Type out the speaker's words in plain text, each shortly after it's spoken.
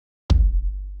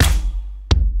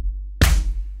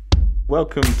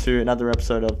Welcome to another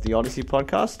episode of the Odyssey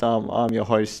Podcast. I'm your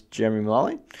host, Jeremy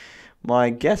Mullally. My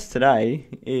guest today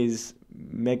is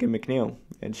Megan MacNeil,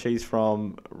 and she's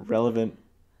from Relevant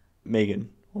Megan.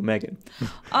 Or Megan.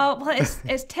 Well,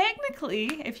 it's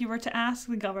technically, if you were to ask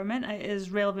the government, it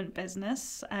is Relevant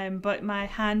Business, but my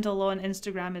handle on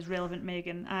Instagram is Relevant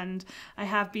Megan, and I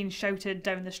have been shouted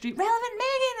down the street, Relevant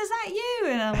Megan, is that you?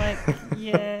 And I'm like,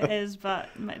 yeah, it is, but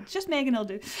just Megan will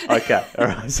do. Okay, all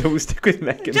right, so we'll stick with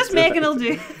Megan. Just Megan will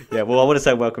do. Yeah, well, I want to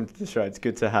say welcome to the show. It's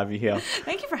good to have you here.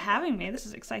 Thank you for having me. This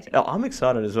is exciting. I'm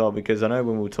excited as well because I know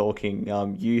when we were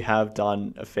talking, you have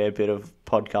done a fair bit of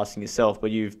podcasting yourself, but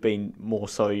you've been more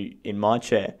so in my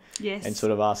chair. Yes. And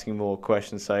sort of asking more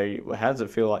questions. So how does it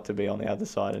feel like to be on the other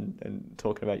side and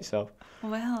talking about yourself?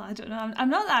 Well, I don't know. I'm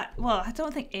not that... Well, I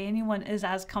don't think anyone is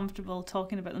as comfortable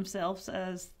talking about themselves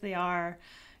as they are,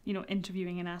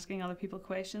 interviewing and asking other people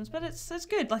questions. But it's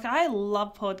good. Like, I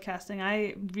love podcasting.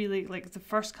 I really... Like, the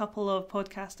first couple of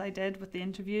podcasts I did with the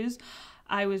interviews,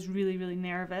 I was really, really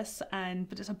nervous.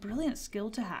 But it's a brilliant skill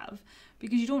to have,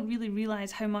 because you don't really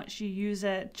realise how much you use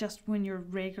it just when you're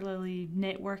regularly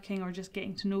networking or just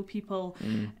getting to know people.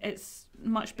 It's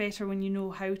much better when you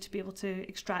know how to be able to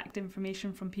extract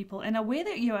information from people in a way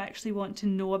that you actually want to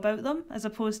know about them, as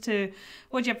opposed to,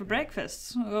 what do you have for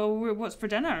breakfast? Oh, what's for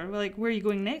dinner? Like, where are you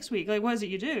going next week? Like, what is it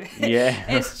you do? Yeah.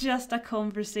 It's just a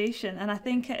conversation, and I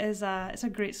think it's a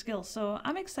great skill. So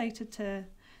I'm excited to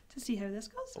see how this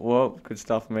goes. Well, good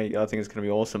stuff, mate. I think it's going to be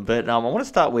awesome. But I want to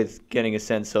start with getting a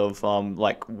sense of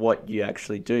like what you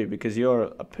actually do, because you're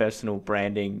a personal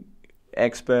branding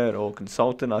expert or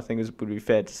consultant, I think would be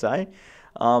fair to say.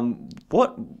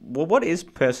 What is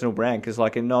personal brand? Because I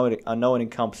know it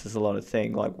encompasses a lot of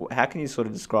things. Like, how can you sort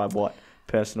of describe what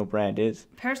personal brand is?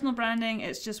 Personal branding,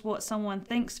 it's just what someone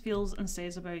thinks, feels and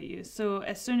says about you. So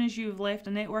as soon as you've left a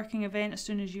networking event, as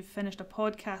soon as you've finished a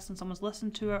podcast and someone's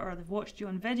listened to it, or they've watched you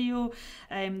on video,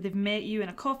 they've met you in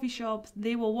a coffee shop,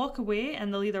 they will walk away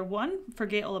and they'll either, one,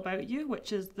 forget all about you,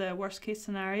 which is the worst case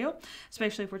scenario,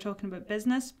 especially if we're talking about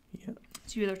business. Yeah.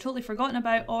 So you're either totally forgotten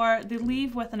about, or they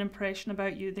leave with an impression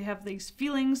about you. They have these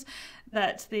feelings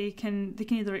that they can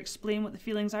either explain what the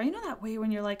feelings are. You know that way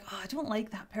when you're like, oh, I don't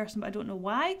like that person, but I don't know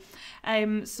why.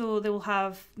 So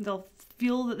they'll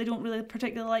feel that they don't really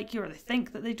particularly like you, or they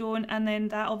think that they don't, and then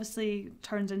that obviously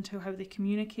turns into how they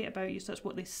communicate about you. So that's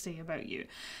what they say about you.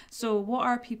 So what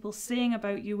are people saying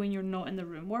about you when you're not in the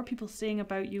room? What are people saying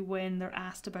about you when they're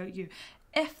asked about you?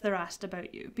 If they're asked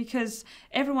about you, because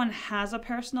everyone has a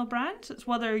personal brand. It's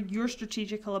whether you're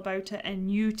strategical about it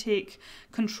and you take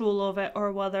control of it,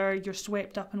 or whether you're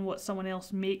swept up in what someone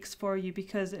else makes for you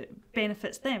because it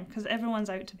benefits them, because everyone's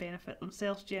out to benefit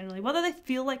themselves generally. Whether they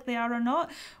feel like they are or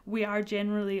not, we are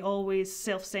generally always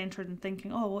self-centered and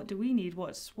thinking, oh, what do we need?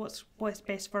 What's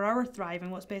best for our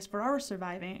thriving? What's best for our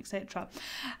surviving, etc.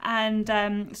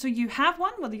 And so you have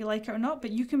one, whether you like it or not,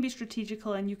 but you can be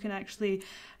strategical and you can actually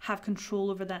have control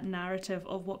over that narrative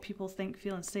of what people think,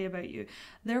 feel and say about you.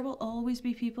 There will always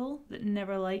be people that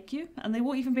never like you, and they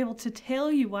won't even be able to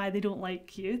tell you why they don't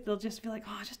like you. They'll just be like,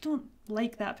 oh, I just don't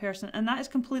like that person, and that is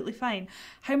completely fine.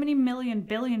 How many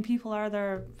billion people are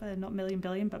there? Not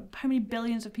billion, but how many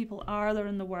billions of people are there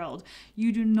in the world?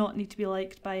 You do not need to be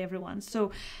liked by everyone.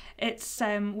 So it's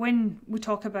when we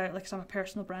talk about, like, I'm a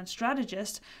personal brand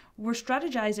strategist, we're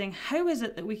strategizing how is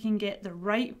it that we can get the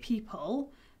right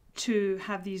people to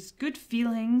have these good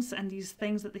feelings and these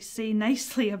things that they say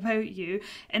nicely about you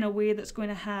in a way that's going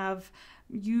to have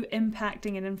you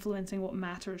impacting and influencing what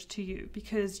matters to you,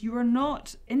 because you are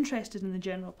not interested in the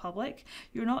general public.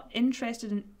 You're not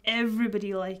interested in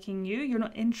everybody liking you. You're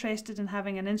not interested in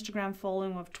having an Instagram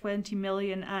following of 20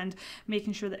 million and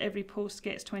making sure that every post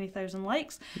gets 20,000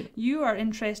 likes. Yeah. You are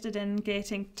interested in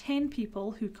getting 10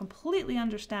 people who completely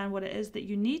understand what it is that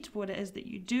you need, what it is that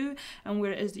you do, and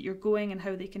where it is that you're going, and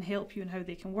how they can help you and how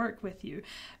they can work with you,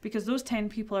 because those 10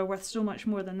 people are worth so much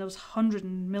more than those 100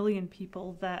 million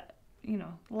people that,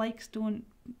 likes don't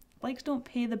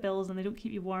pay the bills and they don't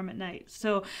keep you warm at night.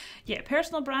 So yeah,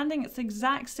 personal branding, it's the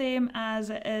exact same as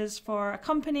it is for a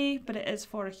company, but it is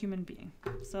for a human being.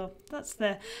 So that's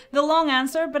the long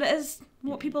answer, but it is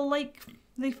what people like,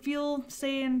 they feel,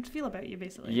 say and feel about you,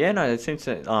 basically. Yeah, no, it seems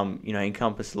to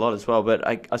encompass a lot as well. But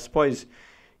I suppose,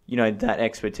 that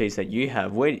expertise that you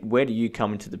have, where do you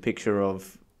come into the picture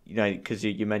of, because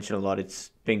you mentioned a lot,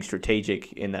 it's being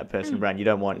strategic in that personal brand. You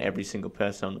don't want every single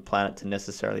person on the planet to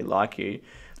necessarily like you,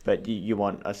 but you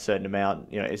want a certain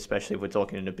amount, especially if we're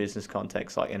talking in a business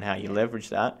context, like, and how you leverage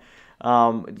that.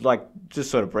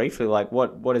 Just sort of briefly, like,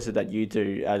 what is it that you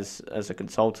do as a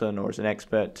consultant or as an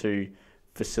expert to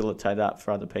facilitate that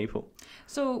for other people?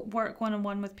 So work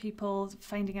one-on-one with people,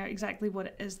 finding out exactly what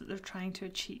it is that they're trying to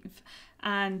achieve.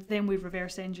 And then we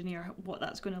reverse engineer what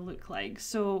that's going to look like.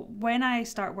 So when I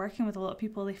start working with a lot of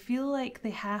people, they feel like they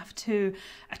have to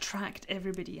attract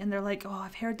everybody. And they're like, oh,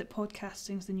 I've heard that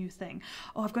podcasting's the new thing.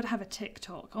 Oh, I've got to have a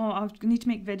TikTok. Oh, I need to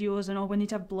make videos, and we need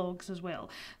to have blogs as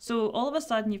well. So all of a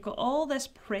sudden you've got all this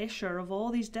pressure of all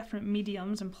these different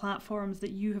mediums and platforms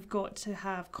that you have got to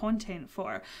have content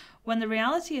for. When the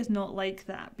reality is not like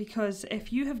that, because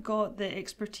if you have got the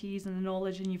expertise and the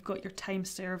knowledge and you've got your time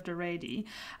served already,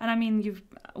 and I mean,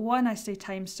 when I say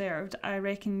time served, I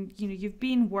reckon, you've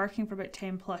been working for about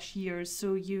 10 plus years,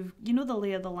 so you know the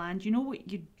lay of the land, you know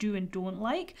what you do and don't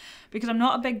like, because I'm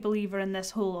not a big believer in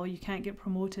this whole, you can't get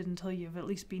promoted until you've at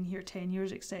least been here 10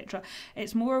 years, etc.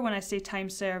 It's more when I say time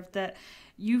served that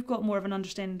you've got more of an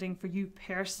understanding for you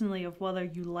personally of whether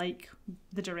you like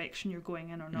the direction you're going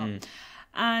in or not.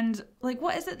 And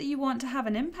what is it that you want to have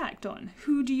an impact on?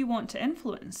 Who do you want to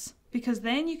influence? Because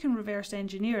then you can reverse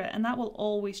engineer it, and that will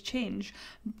always change.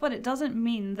 But it doesn't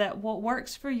mean that what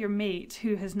works for your mate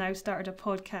who has now started a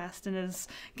podcast and is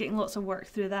getting lots of work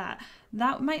through that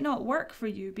might not work for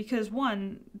you. Because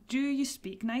one, do you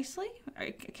speak nicely?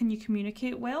 Can you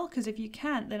communicate well? Because if you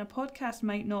can't, then a podcast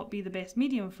might not be the best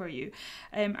medium for you.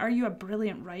 Are you a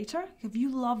brilliant writer? If you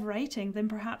love writing, then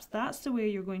perhaps that's the way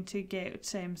you're going to get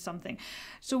something.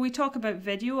 So we talk about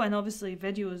video, and obviously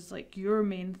video is your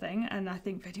main thing, and I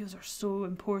think videos are so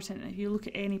important. If you look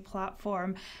at any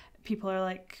platform, people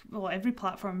are every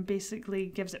platform basically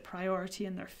gives it priority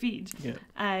in their feed. Yeah.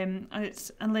 And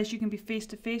it's, unless you can be face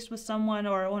to face with someone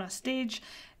or on a stage,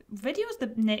 video is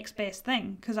the next best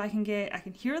thing, because I can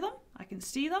hear them, I can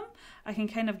see them, I can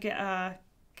kind of get a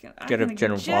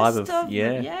general vibe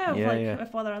of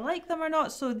if whether I like them or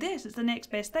not. So this is the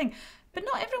next best thing. But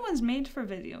not everyone's made for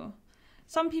video.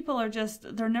 Some people are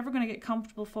they're never going to get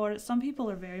comfortable for it. Some people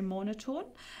are very monotone.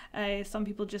 Some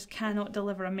people just cannot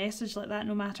deliver a message like that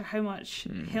no matter how much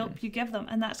help you give them,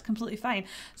 and that's completely fine.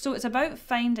 So it's about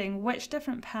finding which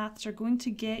different paths are going to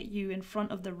get you in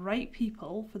front of the right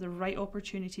people for the right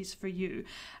opportunities for you.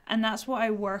 And that's what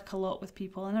I work a lot with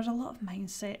people, and there's a lot of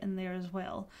mindset in there as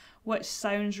well, which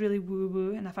sounds really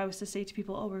woo-woo. And if I was to say to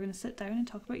people, we're going to sit down and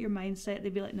talk about your mindset,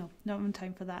 they'd be like, no, not having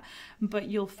time for that. But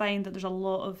you'll find that there's a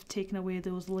lot of taking away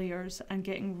those layers and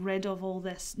getting rid of all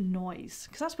this noise,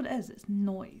 because that's what it is, it's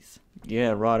noise.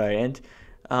 Yeah, righto.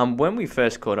 And when we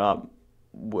first caught up,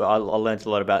 I learned a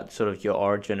lot about sort of your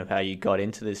origin of how you got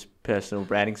into this personal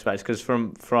branding space, because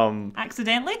from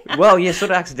accidentally? Well, yeah,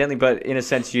 sort of accidentally, but in a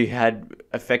sense you had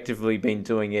effectively been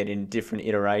doing it in different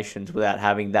iterations without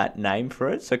having that name for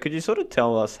it. So could you sort of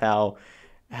tell us how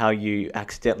you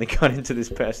accidentally got into this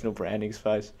personal branding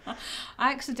space?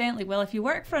 Accidentally. Well, if you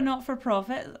work for a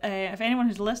not-for-profit, if anyone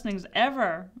who's listening has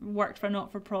ever worked for a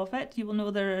not-for-profit, you will know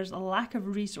there's a lack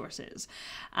of resources.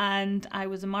 And I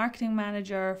was a marketing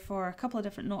manager for a couple of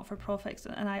different not-for-profits,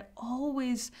 and I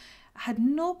always had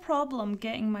no problem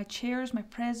getting my chairs, my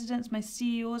presidents, my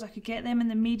CEOs. I could get them in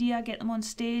the media, get them on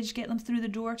stage, get them through the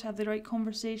door to have the right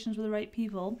conversations with the right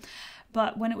people.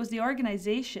 But when it was the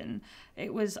organisation,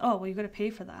 it was, you've got to pay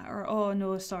for that. Or, oh,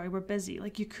 no, sorry, we're busy.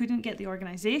 You couldn't get the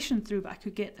organisation through, but I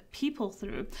could get the people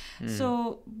through.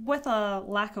 So with a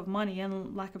lack of money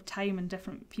and lack of time and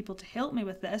different people to help me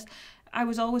with this, I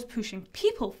was always pushing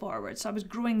people forward. So I was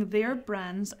growing their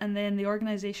brands, and then the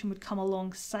organisation would come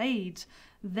alongside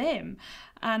them.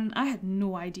 And I had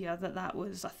no idea that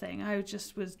was a thing. I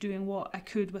just was doing what I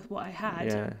could with what I had.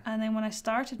 Yeah. And then when I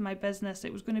started my business,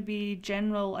 it was going to be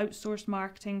general outsourced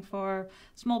marketing for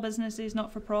small businesses,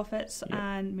 not-for-profits,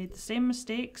 and made the same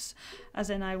mistakes as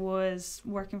in I was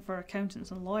working for accountants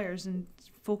and lawyers and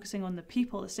focusing on the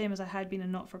people, the same as I had been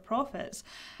in not-for-profits,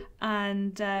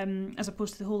 and as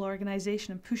opposed to the whole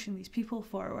organisation and pushing these people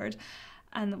forward.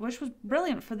 And which was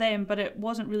brilliant for them, but it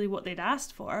wasn't really what they'd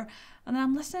asked for. And then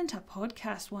I'm listening to a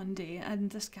podcast one day, and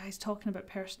this guy's talking about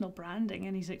personal branding,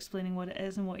 and he's explaining what it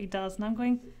is and what he does, and I'm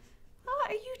going,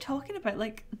 what are you talking about?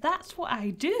 That's what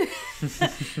I do.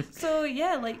 So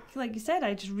yeah, like you said,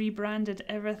 I just rebranded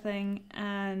everything,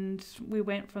 and we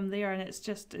went from there. And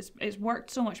it's worked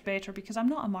so much better because I'm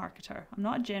not a marketer, I'm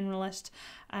not a generalist.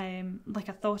 Like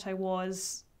I thought I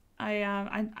was.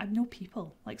 I know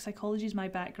people. Psychology is my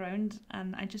background,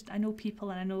 and I know people,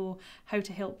 and I know how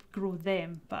to help grow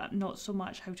them, but not so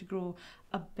much how to grow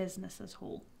a business as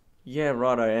whole. Yeah,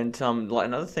 righto. And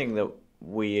another thing that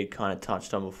we had kind of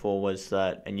touched on before was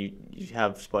that, and you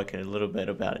have spoken a little bit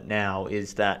about it now,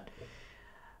 is that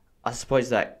I suppose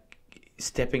that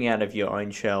stepping out of your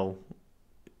own shell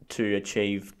to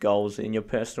achieve goals in your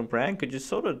personal brand. Could you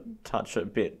sort of touch a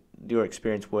bit your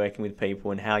experience working with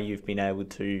people and how you've been able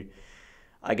to,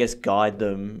 I guess, guide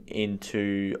them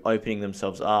into opening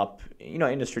themselves up, in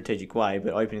a strategic way,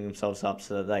 but opening themselves up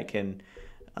so that they can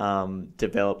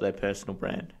develop their personal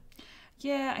brand.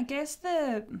 Yeah, I guess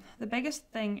the biggest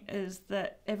thing is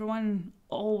that everyone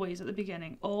always at the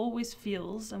beginning always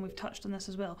feels, and we've touched on this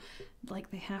as well, like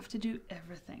they have to do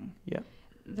everything. Yeah.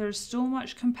 There's so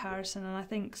much comparison, and I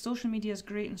think social media is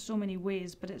great in so many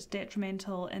ways, but it's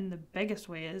detrimental in the biggest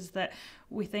way is that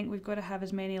we think we've got to have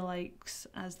as many likes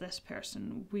as this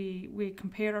person. We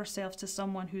compare ourselves to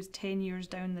someone who's 10 years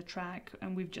down the track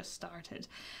and we've just started.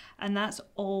 And that's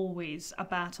always a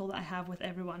battle that I have with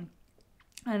everyone.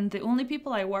 And the only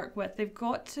people I work with, they've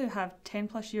got to have 10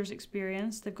 plus years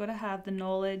experience, they've got to have the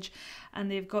knowledge,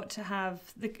 and they've got to have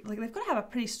they've got to have a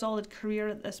pretty solid career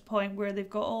at this point where they've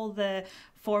got all the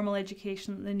formal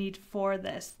education that they need for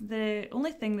this. The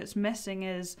only thing that's missing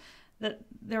is that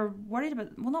they're worried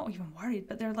about, well, not even worried,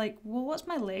 but they're like, well, what's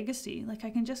my legacy? Like,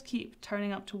 I can just keep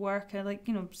turning up to work.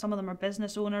 Some of them are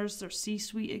business owners, they're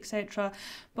C-suite, etc.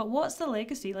 But what's the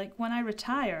legacy? Like, when I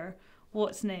retire,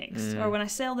 what's next? Or when I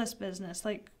sell this business,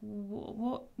 like,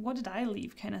 what did I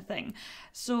leave, kind of thing.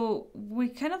 So we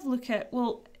kind of look at,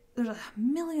 well, there's a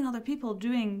million other people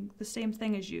doing the same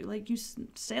thing as you. Like, you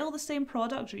sell the same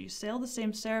product or you sell the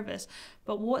same service,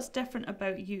 but what's different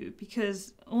about you?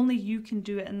 Because only you can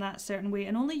do it in that certain way,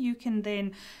 and only you can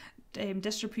then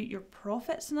distribute your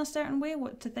profits in a certain way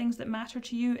to things that matter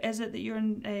to you. Is it that you're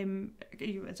in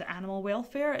is it animal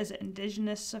welfare? Is it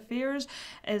Indigenous affairs?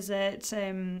 Is it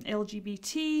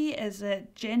LGBT? Is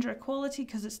it gender equality?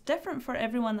 Because it's different for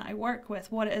everyone that I work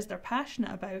with, what it is they're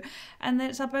passionate about. And then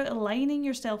it's about aligning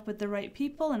yourself with the right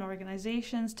people and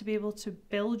organisations to be able to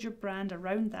build your brand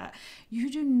around that.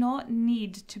 You do not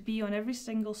need to be on every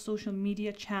single social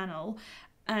media channel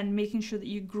and making sure that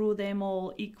you grow them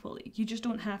all equally. You just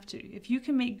don't have to. If you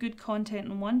can make good content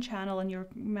on one channel and you're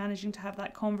managing to have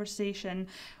that conversation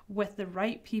with the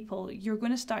right people, you're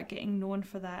going to start getting known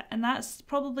for that. And that's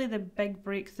probably the big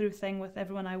breakthrough thing with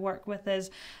everyone I work with is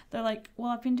they're like,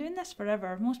 well, I've been doing this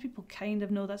forever. Most people kind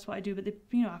of know that's what I do, but they,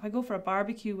 if I go for a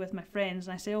barbecue with my friends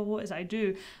and I say, oh, what is I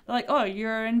do? They're like, oh,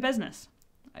 you're in business.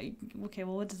 Okay,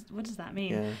 well, what does that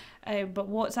mean? Yeah. But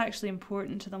what's actually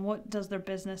important to them? What does their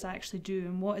business actually do,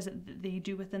 and what is it that they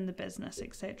do within the business,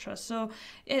 etc. So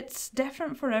it's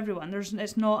different for everyone.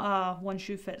 It's not a one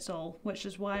shoe fits all, which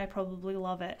is why I probably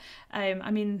love it.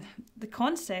 The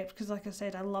concept, because like I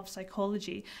said, I love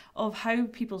psychology of how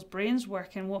people's brains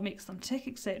work and what makes them tick,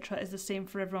 etc. is the same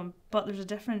for everyone, but there's a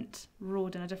different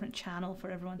road and a different channel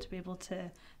for everyone to be able to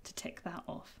tick that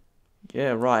off.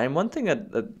 Yeah, right. And one thing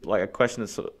that like a question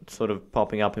that's sort of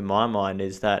popping up in my mind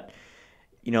is that,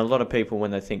 a lot of people,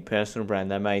 when they think personal brand,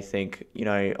 they may think,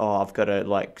 oh, I've got to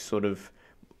like sort of,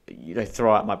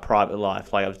 throw out my private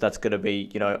life. Like that's going to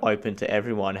be, open to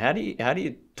everyone. How do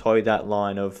you toe that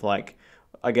line of like,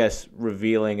 I guess,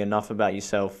 revealing enough about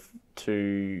yourself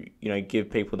to, give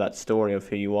people that story of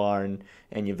who you are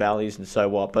and your values and so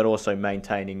what, but also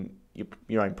maintaining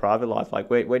your own private life? Like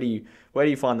where do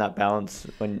you find that balance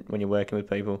when you're working with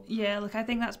people? Yeah, look, I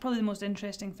think that's probably the most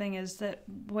interesting thing is that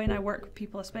when I work with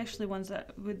people, especially ones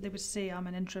that they would say I'm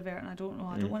an introvert and I don't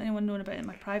want anyone knowing about it in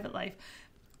my private life.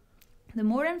 The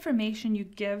more information you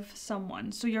give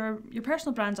someone, so your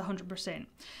personal brand's 100%,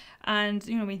 and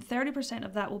 30%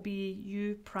 of that will be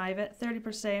you private,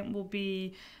 30% will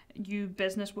be you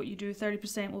business, what you do,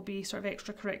 30% will be sort of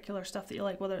extracurricular stuff that you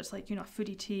like, whether it's like a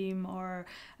foodie team or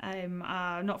a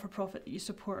not-for-profit that you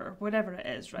support or whatever it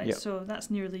is, right? Yep. So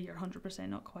that's nearly your 100%,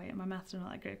 not quite. My maths are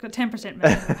not that great. I've got 10%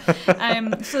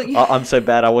 missing. I'm so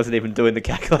bad I wasn't even doing the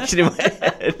calculation in my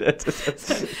head.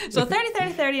 So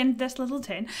 30 and this little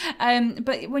 10.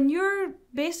 But when you're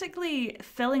basically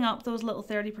filling up those little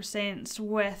 30%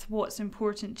 with what's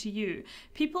important to you,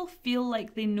 people feel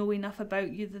like they know enough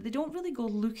about you that they don't really go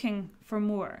looking for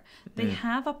more. They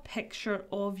have a picture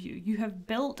of you. You have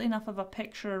built enough of a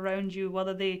picture around you,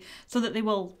 so that they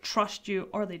will trust you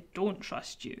or they don't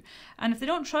trust you. And if they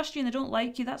don't trust you and they don't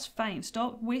like you, that's fine.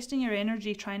 Stop wasting your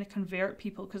energy trying to convert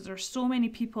people, because there's so many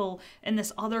people in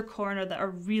this other corner that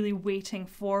are really waiting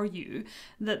for you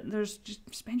that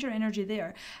just spend your energy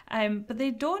there. But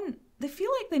they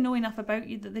feel like they know enough about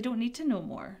you that they don't need to know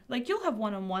more. Like, you'll have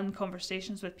one-on-one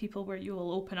conversations with people where you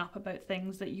will open up about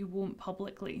things that you won't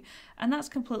publicly, and that's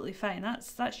completely fine.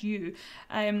 That's you.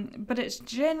 But it's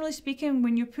generally speaking,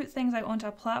 when you put things out onto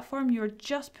a platform, you're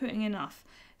just putting enough.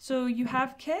 So you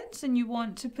have kids and you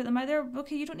want to put them out there.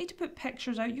 Okay, you don't need to put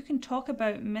pictures out. You can talk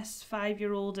about Miss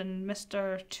 5-year-old and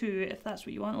Mr. 2 if that's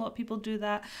what you want. A lot of people do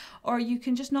that. Or you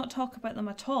can just not talk about them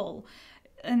at all.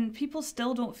 and people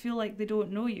still don't feel like they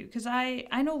don't know you. Because I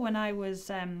know when I was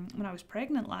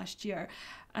pregnant last year,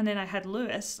 and then I had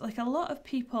Lewis, like a lot of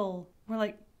people were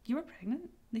like, "You were pregnant?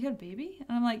 You had a baby?"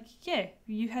 And I'm like, "Yeah,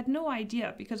 you had no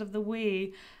idea because of the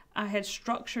way I had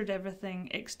structured everything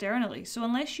externally. So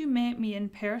unless you met me in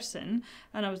person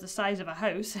and I was the size of a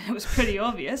house and it was pretty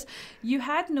obvious, you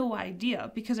had no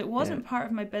idea because it wasn't part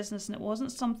of my business and it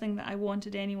wasn't something that I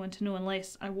wanted anyone to know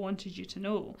unless I wanted you to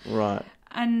know." Right.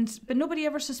 But nobody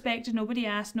ever suspected, nobody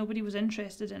asked, nobody was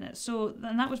interested in it. So,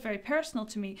 and that was very personal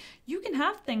to me. You can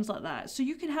have things like that. So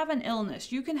you can have an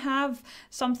illness, you can have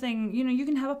something, you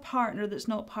can have a partner that's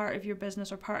not part of your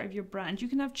business or part of your brand. You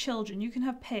can have children, you can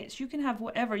have pets, you can have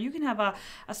whatever. You can have a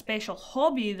special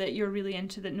hobby that you're really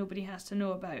into that nobody has to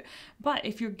know about. But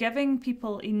if you're giving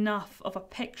people enough of a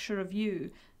picture of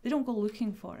you, they don't go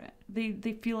looking for it.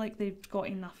 They feel like they've got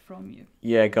enough from you.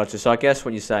 Yeah, gotcha. So I guess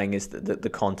what you're saying is that the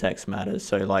context matters.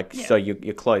 So so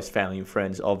your close family and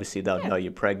friends, obviously they'll know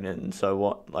you're pregnant and so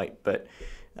what, but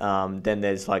then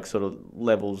there's like sort of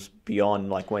levels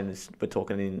beyond, like when we're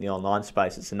talking in the online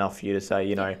space, it's enough for you to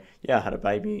say, I had a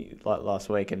baby like last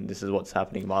week and this is what's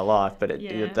happening in my life, but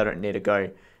they don't need to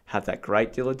go have that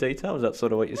great deal of detail. Is that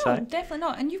sort of what you're saying? Definitely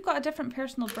not. And you've got a different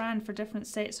personal brand for different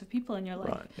sets of people in your life.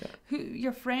 Right, yeah. Who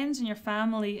your friends and your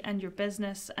family and your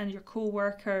business and your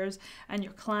co-workers and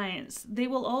your clients, they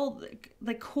will all,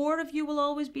 the core of you will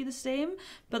always be the same,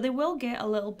 but they will get a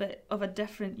little bit of a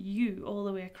different you all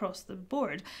the way across the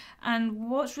board. And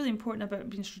what's really important about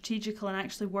being strategical and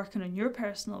actually working on your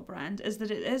personal brand is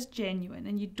that it is genuine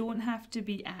and you don't have to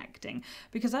be acting,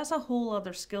 because that's a whole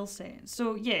other skill set.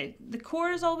 So the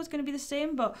core is always going to be the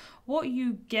same, but what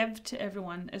you give to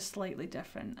everyone is slightly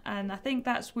different. And I think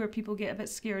that's where people get a bit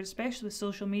scared, especially with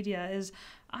social media, is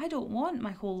I don't want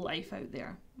my whole life out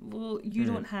there. Well, you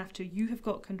don't have to. You have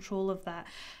got control of that.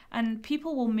 And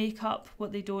people will make up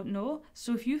what they don't know.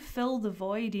 So if you fill the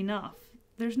void enough,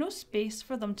 there's no space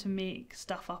for them to make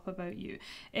stuff up about you.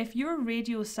 If you're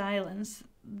radio silence,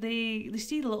 they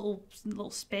see little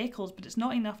speckles, but it's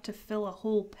not enough to fill a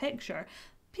whole picture.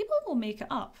 People will make it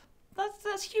up.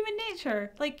 That's human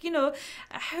nature. Like,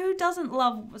 who doesn't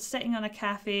love sitting on a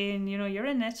cafe and, you're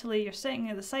in Italy, you're sitting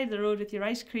at the side of the road with your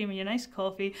ice cream and your nice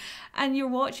coffee and you're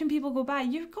watching people go by.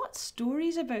 You've got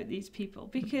stories about these people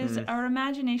because our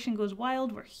imagination goes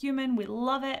wild. We're human. We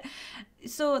love it.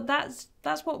 So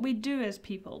that's what we do as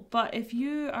people. But if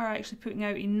you are actually putting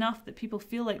out enough that people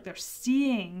feel like they're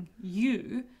seeing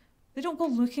you, they don't go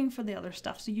looking for the other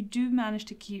stuff. So you do manage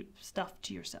to keep stuff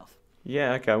to yourself.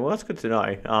 Yeah, okay. Well, that's good to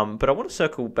know. But I want to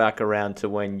circle back around to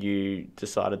when you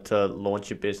decided to launch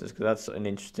your business, because that's an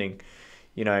interesting,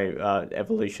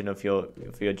 evolution of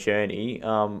your journey.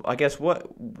 I guess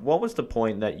what was the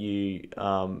point that you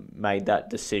made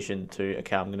that decision to,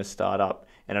 okay, I'm going to start up?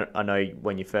 And I know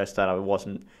when you first started, it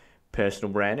wasn't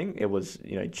personal branding; it was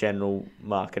general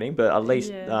marketing, but at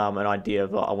least an idea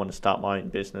of I want to start my own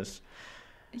business.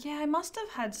 Yeah, I must have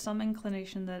had some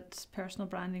inclination that personal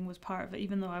branding was part of it,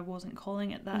 even though I wasn't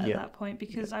calling it that at that point,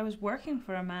 because I was working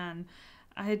for a man.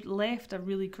 I had left a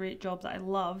really great job that I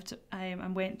loved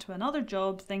and went to another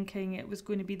job thinking it was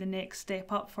going to be the next step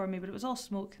up for me, but it was all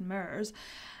smoke and mirrors.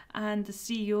 And the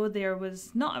CEO there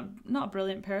was not a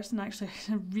brilliant person, actually,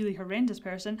 a really horrendous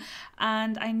person.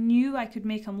 And I knew I could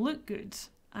make him look good,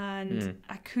 and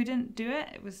I couldn't do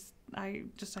it. I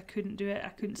couldn't do it. I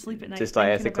couldn't sleep at night. Just like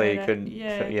ethically, you couldn't.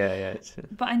 Yeah.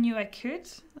 But I knew I could.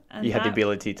 And you had the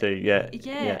ability to,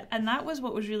 Yeah, and that was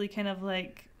what was really kind of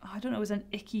like, I don't know, it was an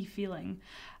icky feeling.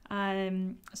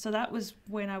 So that was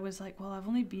when I was like, well, I've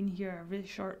only been here a really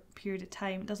short period of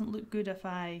time. It doesn't look good if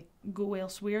I go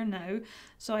elsewhere now.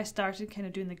 So I started kind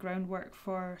of doing the groundwork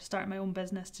for starting my own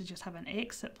business to just have an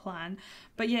exit plan.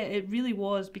 But yeah, it really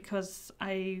was because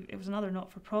it was another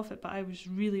not-for-profit, but I was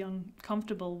really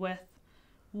uncomfortable with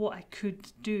what I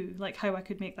could do, like how I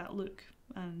could make that look.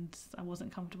 And I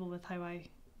wasn't comfortable with how I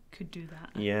could do that.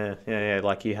 Yeah.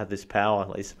 Like you had this power,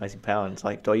 like this amazing power, and it's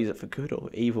like, do I use it for good or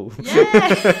evil? Yeah.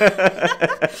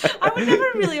 I would never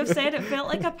really have said it felt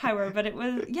like a power, but it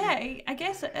was, I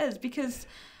guess it is, because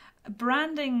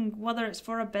branding, whether it's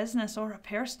for a business or a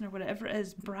person or whatever it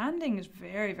is, branding is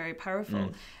very, very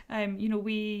powerful. When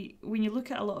you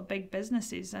look at a lot of big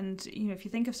businesses, and if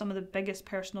you think of some of the biggest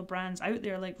personal brands out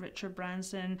there, like Richard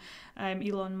Branson,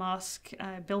 Elon Musk,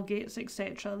 Bill Gates,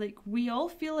 etc., like we all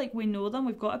feel like we know them.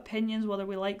 We've got opinions whether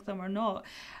we like them or not,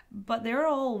 but they're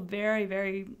all very,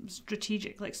 very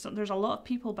strategic. Like, so there's a lot of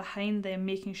people behind them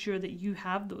making sure that you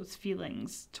have those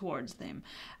feelings towards them,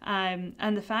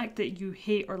 and the fact that you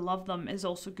hate or love love them is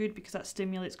also good because that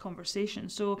stimulates conversation.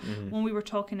 So when we were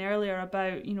talking earlier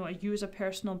about, you know, you as a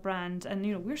personal brand, and,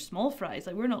 you know, we're small fries,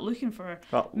 like we're not looking for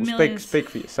millions. Speak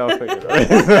for yourself.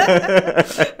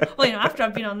 Well, you know, after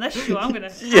I've been on this show, I'm going to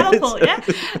catapult,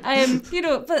 you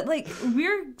know, but like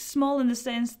we're small in the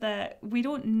sense that we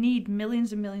don't need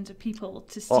millions and millions of people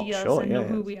to see us and know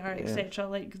who we are, etc.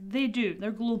 Like they do,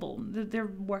 they're global, they're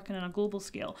working on a global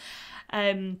scale.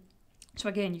 So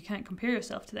again, you can't compare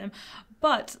yourself to them,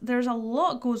 but there's a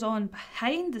lot goes on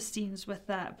behind the scenes with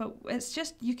that. But it's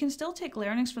just, you can still take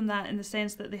learnings from that in the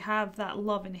sense that they have that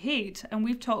love and hate. And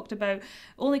we've talked about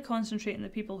only concentrating on the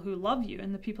people who love you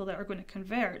and the people that are going to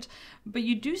convert. But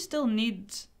you do still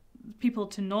need people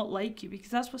to not like you,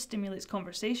 because that's what stimulates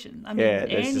conversation. I mean,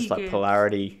 there's just like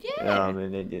polarity,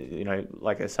 and it, you know,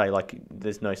 like I say, like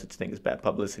there's no such thing as bad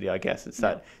publicity. I guess it's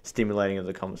that stimulating of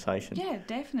the conversation. Yeah,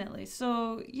 definitely.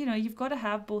 So you know, you've got to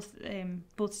have both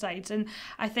sides, and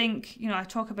I think, you know, I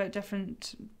talk about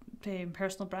different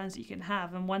personal brands that you can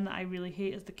have, and one that I really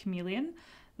hate is the chameleon.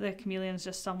 The chameleon is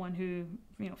just someone who,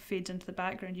 you know, fades into the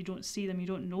background. You don't see them, you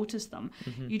don't notice them.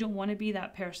 You don't want to be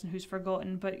that person who's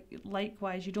forgotten, but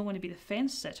likewise, you don't want to be the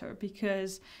fence sitter,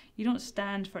 because you don't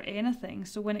stand for anything.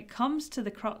 So when it comes to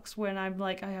the crux, when I'm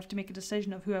like, I have to make a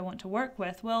decision of who I want to work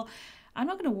with, well, I'm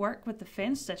not going to work with the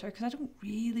fence sitter because I don't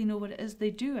really know what it is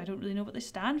they do. I don't really know what they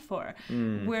stand for.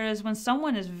 Whereas when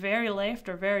someone is very left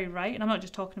or very right, and I'm not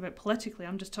just talking about politically,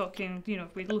 I'm just talking, you know,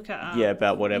 if we look at...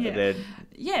 about whatever their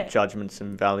judgments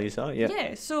and values are.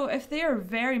 Yeah, so if they are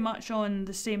very much on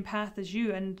the same path as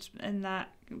you, and in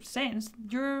that sense,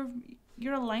 you're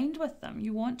aligned with them.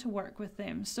 You want to work with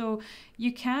them. So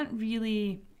you can't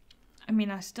really... I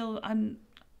mean, I'm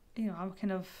you know, I'm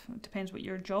kind of, it depends what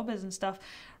your job is and stuff.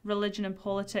 Religion and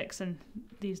politics, and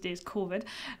these days COVID,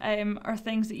 are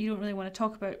things that you don't really want to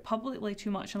talk about publicly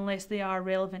too much unless they are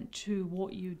relevant to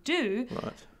what you do.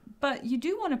 Right. But you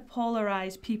do want to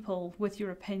polarize people with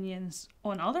your opinions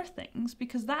on other things,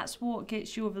 because that's what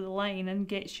gets you over the line and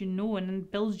gets you known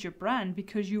and builds your brand,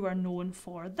 because you are known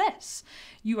for this.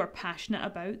 You are passionate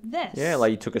about this. Yeah,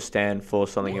 like you took a stand for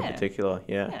something in particular.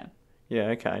 Yeah,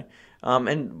 okay.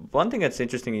 And one thing that's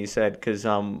interesting you said, because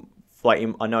I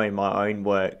know in my own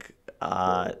work,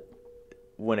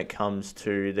 when it comes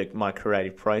to my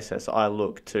creative process, I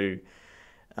look to,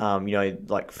 you know,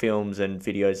 like films and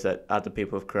videos that other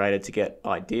people have created to get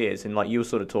ideas. And like you were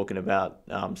sort of talking about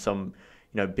some,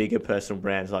 you know, bigger personal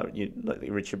brands like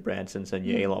Richard Branson's and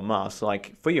your Elon Musk.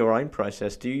 Like for your own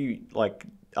process,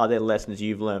 are there lessons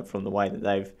you've learned from the way that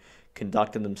they've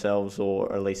conducted themselves,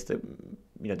 or at least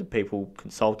the people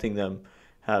consulting them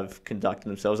have conducted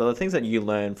themselves? Are there things that you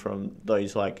learn from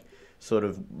those, like, sort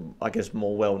of, I guess,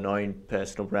 more well-known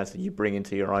personal brands that you bring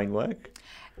into your own work?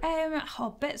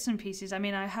 Bits and pieces. I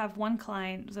mean, I have one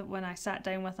client that when I sat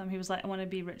down with him, he was like, I want to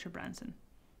be Richard Branson.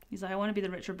 He's like, I want to be the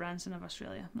Richard Branson of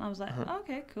Australia. And I was like,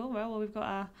 okay, cool. Well, we've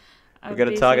got We've got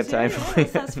a target time.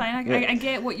 That's fine. I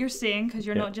get what you're saying, because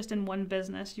you're not just in one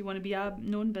business. You want to be a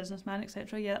known businessman,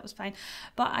 etc. Yeah, that was fine.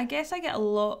 But I guess I get a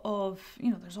lot of, you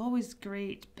know, there's always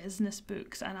great business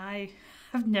books, and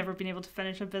I've never been able to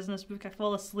finish a business book. I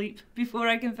fall asleep before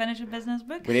I can finish a business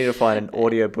book. We need to find an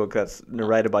audio book that's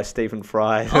narrated by Stephen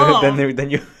Fry.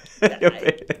 Then you...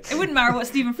 It wouldn't matter what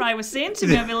Stephen Fry was saying to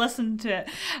me, I'd be listening to it.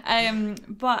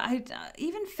 But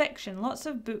even fiction, lots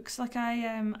of books. Like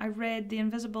I read The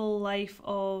Invisible Life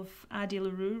of Addie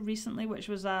LaRue recently, which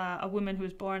was a woman who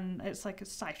was born, it's like a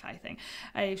sci-fi thing.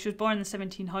 She was born in the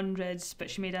 1700s, but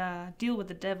she made a deal with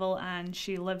the devil, and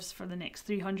she lives for the next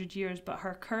 300 years. But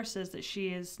her curse is that she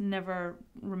is never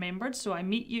remembered. So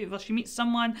she meets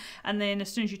someone, and then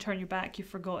as soon as you turn your back, you've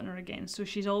forgotten her again. So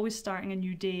she's always starting a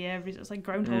new day it's like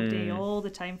Groundhog Day all the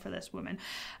time for this woman.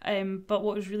 But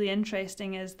what was really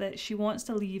interesting is that she wants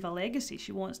to leave a legacy.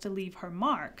 She wants to leave her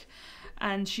mark.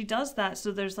 And she does that.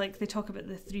 So there's like, they talk about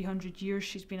the 300 years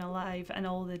she's been alive, and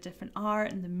all the different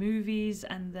art and the movies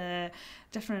and the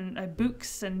different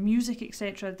books and music,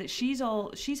 etc. that she's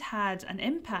had an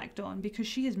impact on, because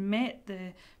she has met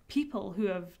the people who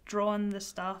have drawn the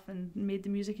stuff and made the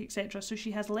music, etc. So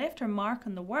she has left her mark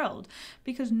on the world,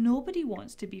 because nobody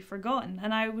wants to be forgotten.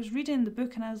 And I was reading the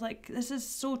book and I was like, this is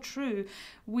so true.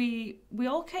 We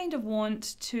all kind of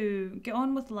want to get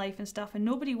on with life and stuff, and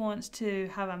nobody wants to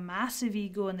have a massive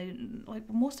ego, and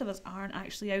most of us aren't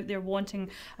actually out there wanting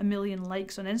 1 million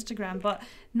likes on Instagram, but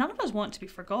none of us want to be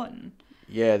forgotten.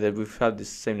 Yeah,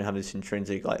 seem to have this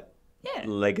intrinsic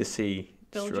legacy.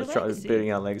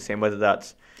 Building our legacy, and whether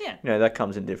that's that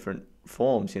comes in different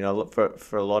forms. You know,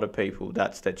 for a lot of people,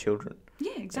 that's their children.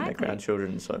 Yeah, exactly. And their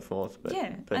grandchildren and so forth. But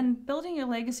and building your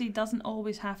legacy doesn't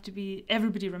always have to be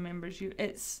everybody remembers you.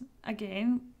 It's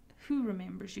who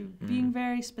remembers you, being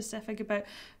very specific about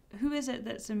who is it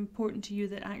that's important to you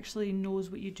that actually knows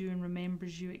what you do and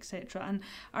remembers you, etc. And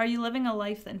are you living a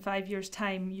life that in 5 years'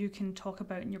 time you can talk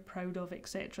about and you're proud of,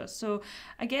 etc. So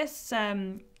I guess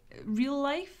real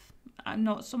life,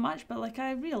 not so much, but like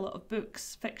I read a lot of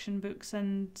books, fiction books,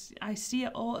 and I see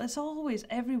it all. It's always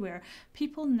everywhere.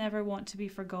 People never want to be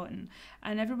forgotten,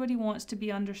 and everybody wants to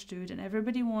be understood, and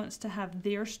everybody wants to have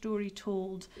their story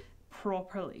told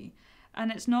properly. And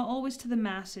it's not always to the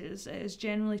masses, it is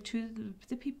generally to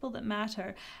the people that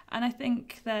matter. And I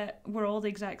think that we're all the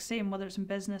exact same, whether it's in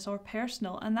business or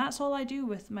personal. And that's all I do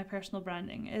with my personal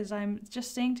branding, is I'm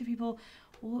just saying to people,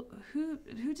 well, who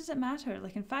does it matter?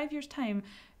 Like in 5 years' time,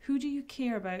 who do you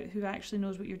care about who actually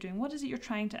knows what you're doing? What is it you're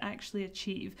trying to actually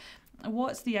achieve?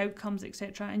 What's the outcomes,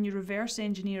 etc.? And you reverse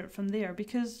engineer it from there,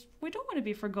 because we don't want to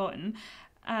be forgotten.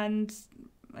 And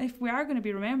if we are going to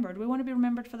be remembered, we want to be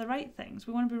remembered for the right things.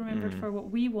 We want to be remembered for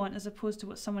what we want, as opposed to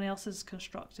what someone else has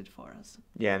constructed for us.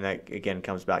 Yeah, and that again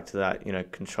comes back to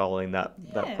that, controlling that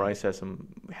process and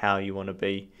how you want to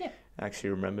be actually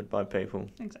remembered by people.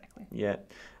 Exactly. Yeah.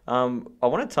 I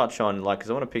want to touch on, because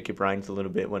I want to pick your brains a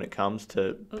little bit when it comes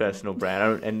to personal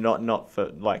brand, and not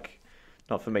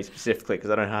for me specifically, because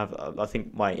I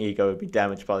think my ego would be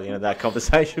damaged by the end of that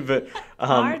conversation. But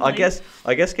I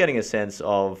guess getting a sense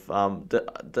of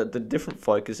the different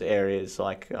focus areas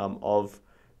of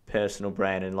personal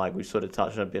brand, and we've sort of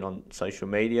touched on a bit on social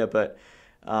media, but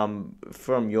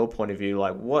from your point of view,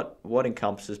 what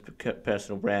encompasses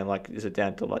personal brand? Is it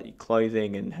down to your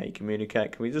clothing and how you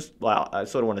communicate? Can we just I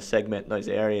sort of want to segment those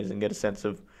areas and get a sense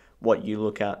of what you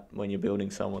look at when you're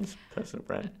building someone's personal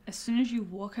brand? As soon as you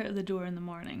walk out of the door in the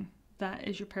morning, that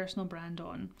is your personal brand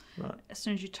on. Right. As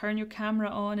soon as you turn your camera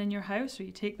on in your house, or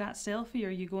you take that selfie, or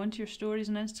you go into your stories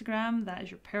on Instagram, that is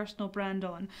your personal brand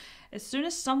on. As soon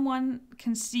as someone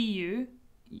can see you,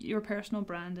 your personal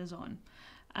brand is on.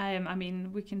 I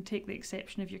mean, we can take the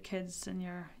exception of your kids and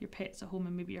your pets at home,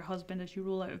 and maybe your husband as you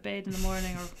roll out of bed in the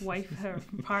morning, or wife or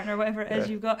partner, whatever it is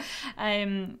you've got,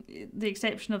 the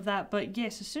exception of that. But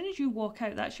yes, as soon as you walk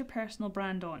out, that's your personal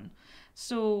brand on.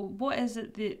 So what is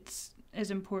it that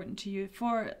is important to you?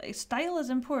 For style is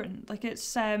important.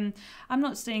 I'm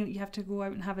not saying that you have to go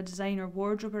out and have a designer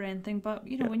wardrobe or anything, but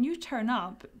when you turn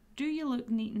up, do you look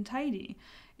neat and tidy?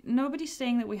 Nobody's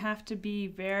saying that we have to be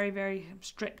very, very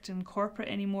strict and corporate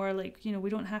anymore. We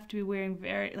don't have to be wearing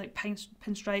very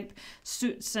pinstripe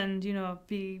suits and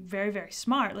be very, very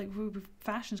smart.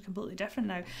 Fashion's completely different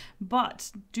now.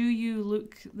 But do you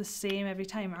look the same every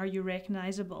time? Are you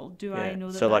recognizable? Do I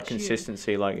know that? So that's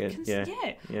consistency,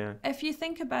 yeah. If you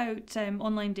think about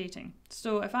online dating,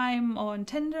 so if I'm on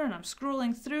Tinder and I'm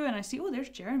scrolling through and I see, there's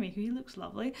Jeremy, who he looks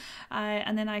lovely,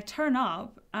 and then I turn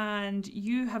up and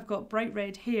you have got bright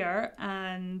red hair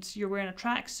and you're wearing a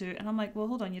tracksuit, and I'm like, well,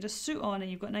 hold on, you had a suit on and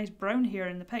you've got nice brown hair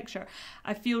in the picture.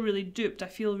 I feel really duped. I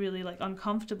feel really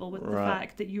uncomfortable with the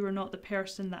fact that you are not the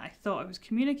person that I thought I was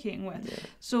communicating with. Yeah.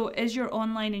 So is your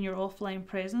online and your offline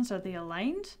presence, are they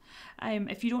aligned?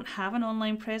 If you don't have an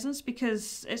online presence,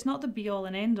 because it's not the be all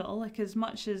and end all, as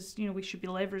much as we should be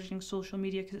leveraging social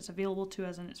media because it's available to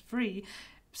us and it's free,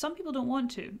 some people don't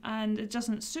want to, and it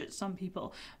doesn't suit some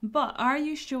people. But are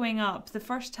you showing up the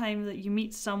first time that you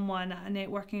meet someone at a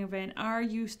networking event? Are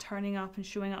you turning up and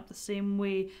showing up the same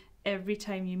way every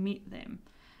time you meet them?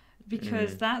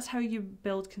 Because that's how you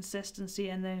build consistency,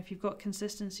 and then if you've got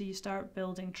consistency, you start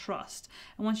building trust.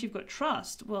 And once you've got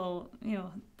trust, well,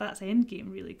 that's end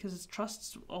game really, because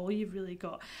trust's all you've really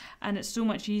got. And it's so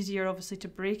much easier, obviously, to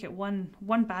break it. One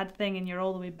bad thing and you're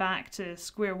all the way back to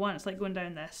square one. It's like going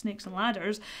down the snakes and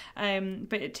ladders,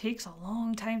 but it takes a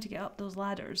long time to get up those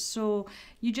ladders. So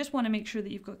you just want to make sure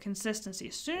that you've got consistency.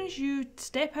 As soon as you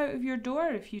step out of your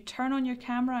door, if you turn on your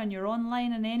camera and you're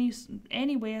online in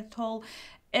any way at all,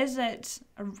 is it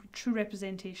a true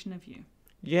representation of you?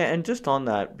 Yeah, and just on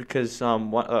that, because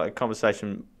a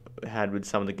conversation I had with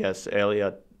some of the guests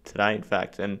earlier today, in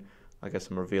fact, and I guess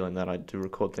I'm revealing that I do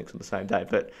record things on the same day,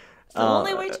 but it's the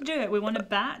only way to do it. We want to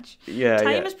batch.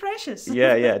 Time is precious.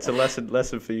 Yeah. It's a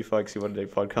lesson for you folks who want to do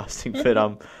podcasting.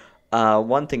 But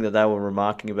one thing that they were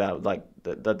remarking about,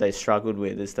 that they struggled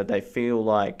with, is that they feel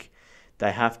like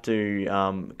they have to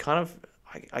kind of,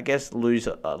 I guess, lose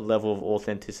a level of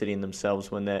authenticity in themselves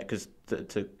when they're, because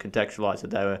to contextualize it,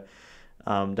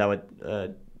 they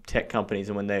were tech companies,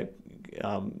 and when they're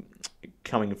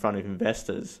coming in front of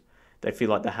investors, they feel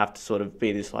like they have to sort of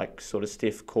be this sort of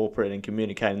stiff corporate and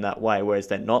communicate in that way, whereas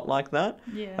they're not like that.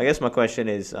 Yeah. I guess my question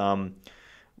is,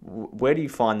 where do you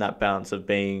find that balance of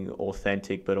being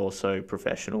authentic but also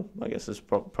professional? I guess is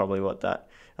probably what that.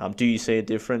 Do you see a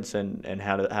difference, and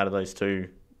how do those two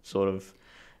sort of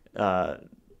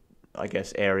I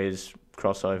guess, areas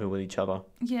cross over with each other.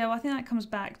 Yeah, well, I think that comes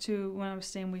back to when I was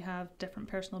saying we have different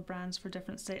personal brands for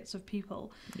different sets of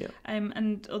people. Yeah.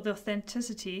 And the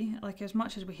authenticity, like as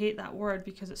much as we hate that word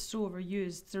because it's so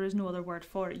overused, there is no other word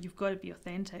for it. You've got to be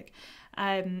authentic.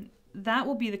 That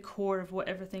will be the core of what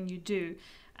everything you do.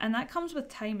 And that comes with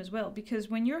time as well, because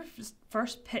when you're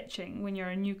first pitching, when you're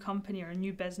a new company or a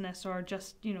new business, or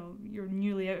just, you're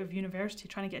newly out of university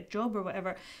trying to get a job or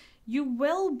whatever, you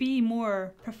will be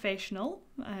more professional,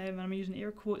 and I'm using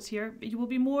air quotes here, but you will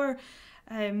be more,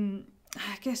 I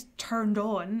guess, turned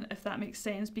on, if that makes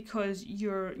sense, because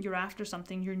you're after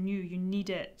something, you're new, you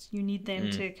need it, you need them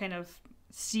to kind of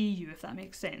see you, if that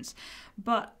makes sense.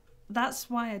 But that's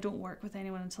why I don't work with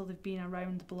anyone until they've been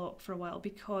around the block for a while,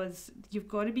 because you've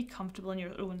got to be comfortable in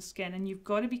your own skin, and you've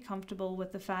got to be comfortable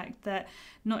with the fact that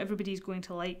not everybody's going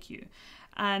to like you.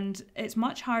 And it's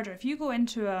much harder if you go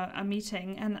into a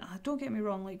meeting, and don't get me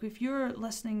wrong, like if you're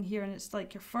listening here and it's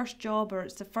like your first job or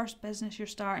it's the first business you're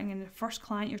starting and the first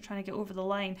client you're trying to get over the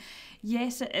line,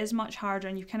 yes, it is much harder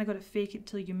and you've kind of got to fake it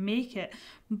till you make it,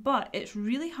 but it's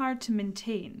really hard to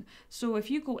maintain. So if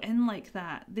you go in like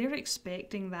that, they're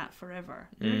expecting that forever.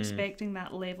 They're expecting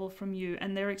that level from you,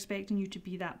 and they're expecting you to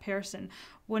be that person,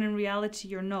 when in reality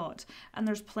you're not. And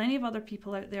there's plenty of other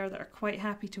people out there that are quite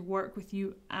happy to work with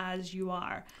you as you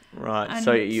are. Right, and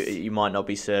so you might not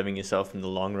be serving yourself in the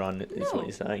long run, is what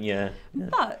you're saying. Yeah.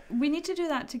 But we need to do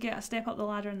that to get a step up the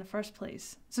ladder in the first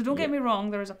place. So don't get me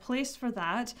wrong, there is a place for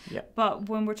that. Yeah. But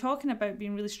when we're talking about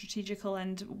being really strategical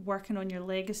and working on your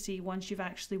legacy once you've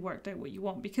actually worked out what you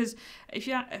want, because if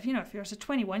you're a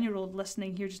 21-year-old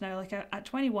listening here just now, like at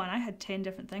 21, I had 10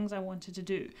 different things I wanted to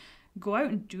do. Go out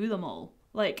and do them all.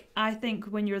 Like, I think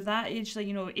when you're that age, like,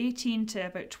 18 to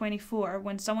about 24,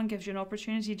 when someone gives you an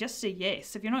opportunity, just say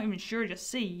yes. If you're not even sure, just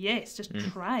say yes. Just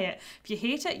try it. If you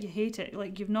hate it, you hate it.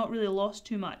 Like, you've not really lost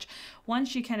too much.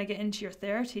 Once you kind of get into your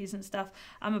 30s and stuff,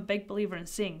 I'm a big believer in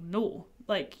saying no.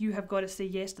 Like, you have got to say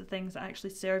yes to things that actually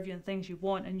serve you and things you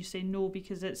want, and you say no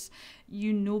because it's,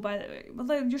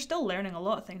 you're still learning a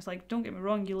lot of things. Like, don't get me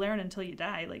wrong, you learn until you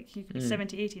die. Like, you could be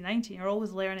 70, 80, 90, you're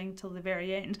always learning till the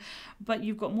very end. But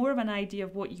you've got more of an idea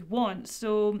of what you want,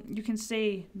 so you can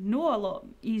say no a lot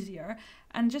easier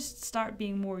and just start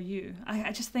being more you.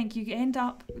 I just think you end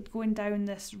up going down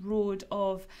this road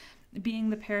of being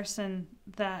the person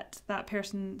that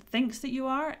person thinks that you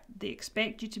are, they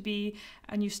expect you to be,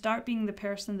 and you start being the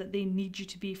person that they need you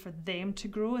to be for them to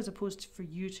grow as opposed to for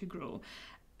you to grow.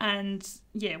 And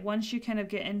yeah, once you kind of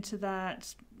get into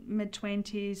that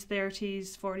mid-20s,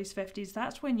 30s, 40s, 50s,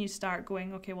 that's when you start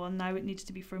going, okay, well, now it needs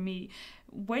to be for me.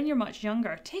 When you're much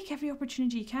younger, take every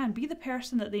opportunity you can. Be the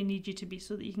person that they need you to be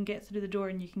so that you can get through the door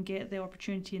and you can get the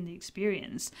opportunity and the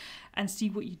experience and see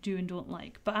what you do and don't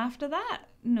like. But after that,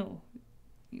 no.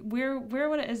 Wear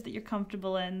what it is that you're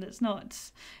comfortable in. It's not,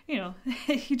 you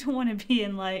don't want to be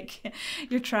in like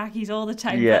your trackies all the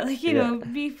time. Yeah, but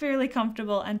like, be fairly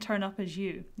comfortable and turn up as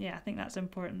you. Yeah, I think that's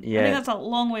important. Yeah. I think that's a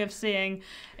long way of saying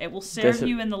it will serve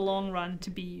you in the long run to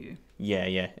be you.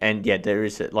 Yeah. And there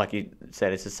is, like you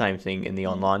said, it's the same thing in the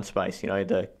online space.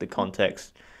 The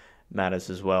context matters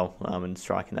as well, and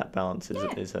striking that balance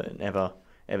is an ever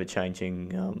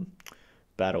changing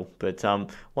battle. But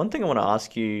one thing I want to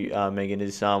ask you, Megan,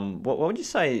 is what would you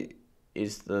say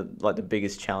is the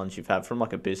biggest challenge you've had from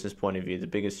like a business point of view, the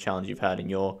biggest challenge you've had in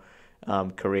your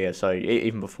career? So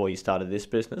even before you started this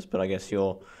business, but I guess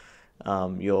your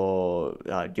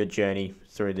journey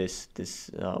through this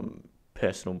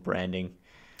personal branding,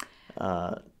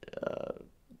 what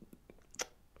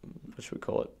should we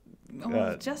call it?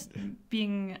 Just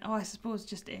being, I suppose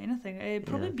just anything.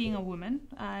 Probably being a woman,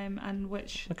 and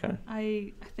which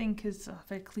I think is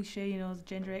very cliche,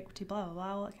 gender equity, blah, blah,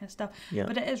 blah, all that kind of stuff. Yeah.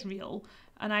 But it is real.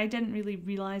 And I didn't really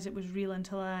realise it was real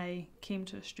until I came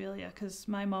to Australia, because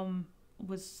my mum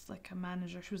was like a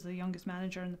manager. She was the youngest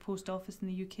manager in the post office in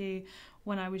the UK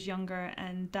when I was younger,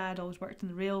 and Dad always worked in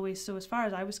the railways. So as far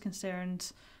as I was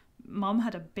concerned, Mum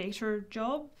had a better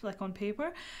job, like on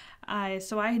paper.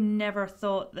 So I never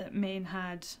thought that men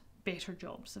had better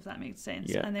jobs, if that makes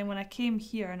sense. Yeah. And then when I came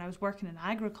here and I was working in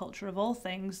agriculture of all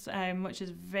things, which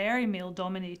is very male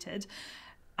dominated,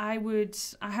 I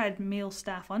had male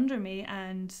staff under me,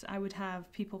 and I would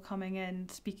have people coming in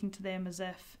speaking to them as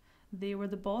if they were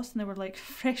the boss, and they were like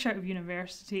fresh out of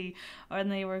university,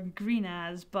 and they were green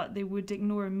as, but they would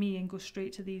ignore me and go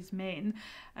straight to these men,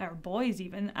 or boys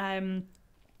even,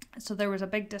 So there was a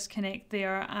big disconnect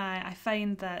there. I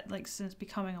find that, like, since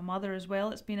becoming a mother as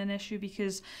well, it's been an issue,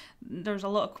 because there's a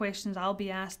lot of questions I'll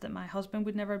be asked that my husband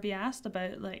would never be asked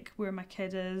about, like where my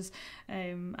kid is, how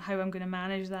I'm going to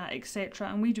manage that, etc.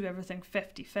 And we do everything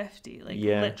 50-50, like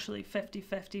literally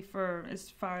 50-50 for as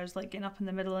far as like getting up in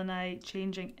the middle of the night,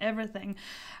 changing everything.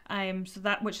 So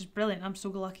that, which is brilliant. I'm so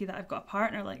lucky that I've got a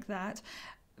partner like that.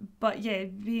 But yeah,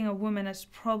 being a woman has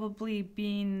probably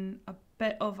been a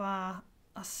bit of a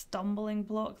stumbling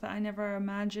block that I never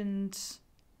imagined,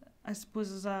 I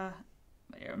suppose, as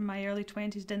my early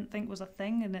 20s didn't think was a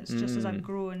thing, and it's just as I've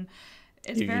grown,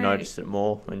 you noticed it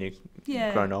more when you've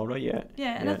grown older.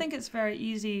 And I think it's very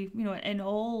easy, you know, in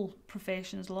all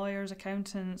professions, lawyers,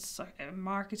 accountants,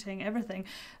 marketing, everything.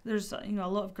 There's, you know, a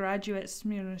lot of graduates,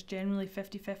 you know, it's generally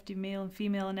 50-50 male and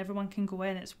female, and everyone can go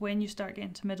in. It's when you start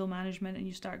getting to middle management and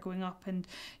you start going up and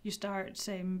you start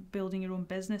building your own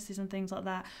businesses and things like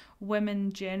that,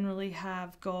 women generally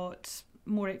have got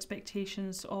more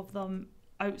expectations of them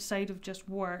outside of just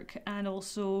work, and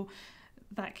also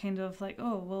that kind of like,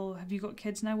 oh, well, have you got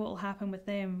kids now? What will happen with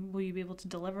them? Will you be able to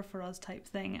deliver for us type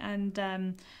thing? And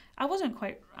I don't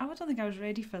think I was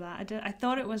ready for that. I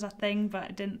thought it was a thing, but I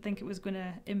didn't think it was going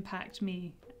to impact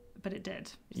me, but it did.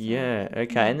 So, yeah,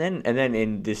 okay. And then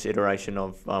in this iteration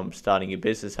of starting your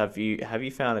business, have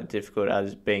you found it difficult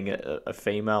as being a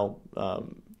female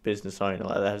business owner?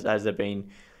 Like, has there been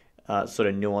sort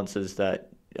of nuances that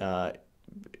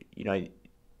you know,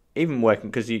 even working,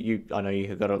 because I know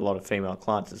you've got a lot of female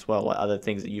clients as well, like other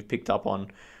things that you've picked up on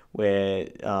where,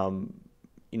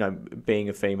 you know, being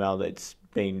a female, that's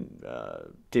been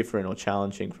different or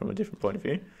challenging from a different point of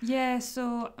view? Yeah,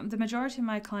 so the majority of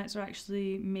my clients are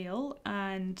actually male,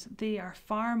 and they are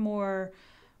far more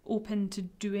open to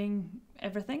doing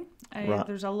everything. Right.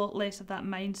 There's a lot less of that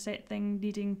mindset thing,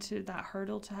 needing to that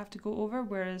hurdle to have to go over,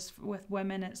 whereas with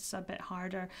women it's a bit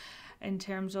harder in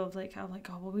terms of like, I'm like,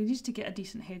 oh, well, we need to get a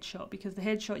decent headshot, because the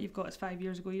headshot you've got is 5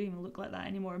 years ago, you don't even look like that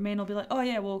anymore. Men will be like, oh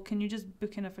yeah, well, can you just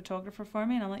book in a photographer for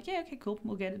me? And I'm like, yeah, okay, cool,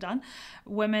 we'll get it done.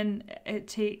 Women, it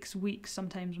takes weeks,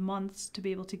 sometimes months, to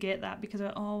be able to get that, because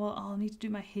oh, well, I need to do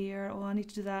my hair, oh, I need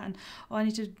to do that, and oh, I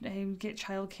need to get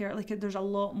childcare. Like, there's a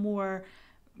lot more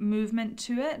movement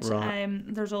to it. Right.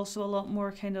 There's also a lot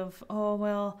more kind of, oh,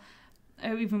 well,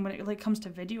 even when it like comes to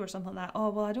video or something like that, oh,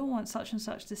 well, I don't want such and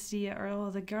such to see it, or oh,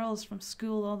 the girls from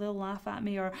school, oh, they'll laugh at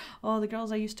me, or oh, the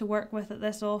girls I used to work with at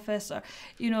this office, or,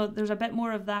 you know, there's a bit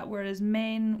more of that, whereas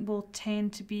men will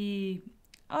tend to be,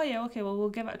 oh yeah, okay, well, we'll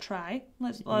give it a try,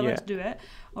 let's do it,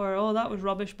 or oh, that was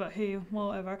rubbish, but hey,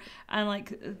 whatever. And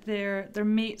like their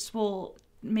mates will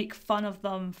make fun of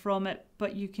them from it,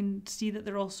 but you can see that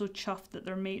they're also chuffed that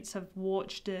their mates have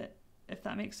watched it, if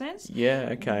that makes sense. Yeah,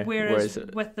 okay. Whereas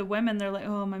with the women, they're like,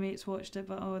 oh, my mates watched it,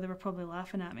 but oh, they were probably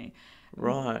laughing at me.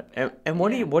 Right. And what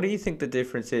do you think the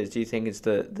difference is? Do you think it's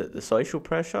the social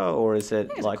pressure, or is it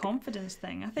it's like a confidence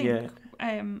thing? I think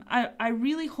I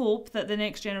really hope that the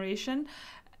next generation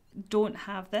don't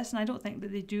have this, and I don't think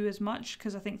that they do as much,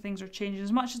 because I think things are changing.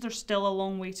 As much as there's still a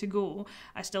long way to go,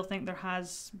 I still think there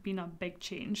has been a big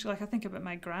change. Like, I think about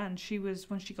my gran,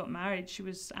 when she got married, she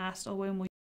was asked, oh, when will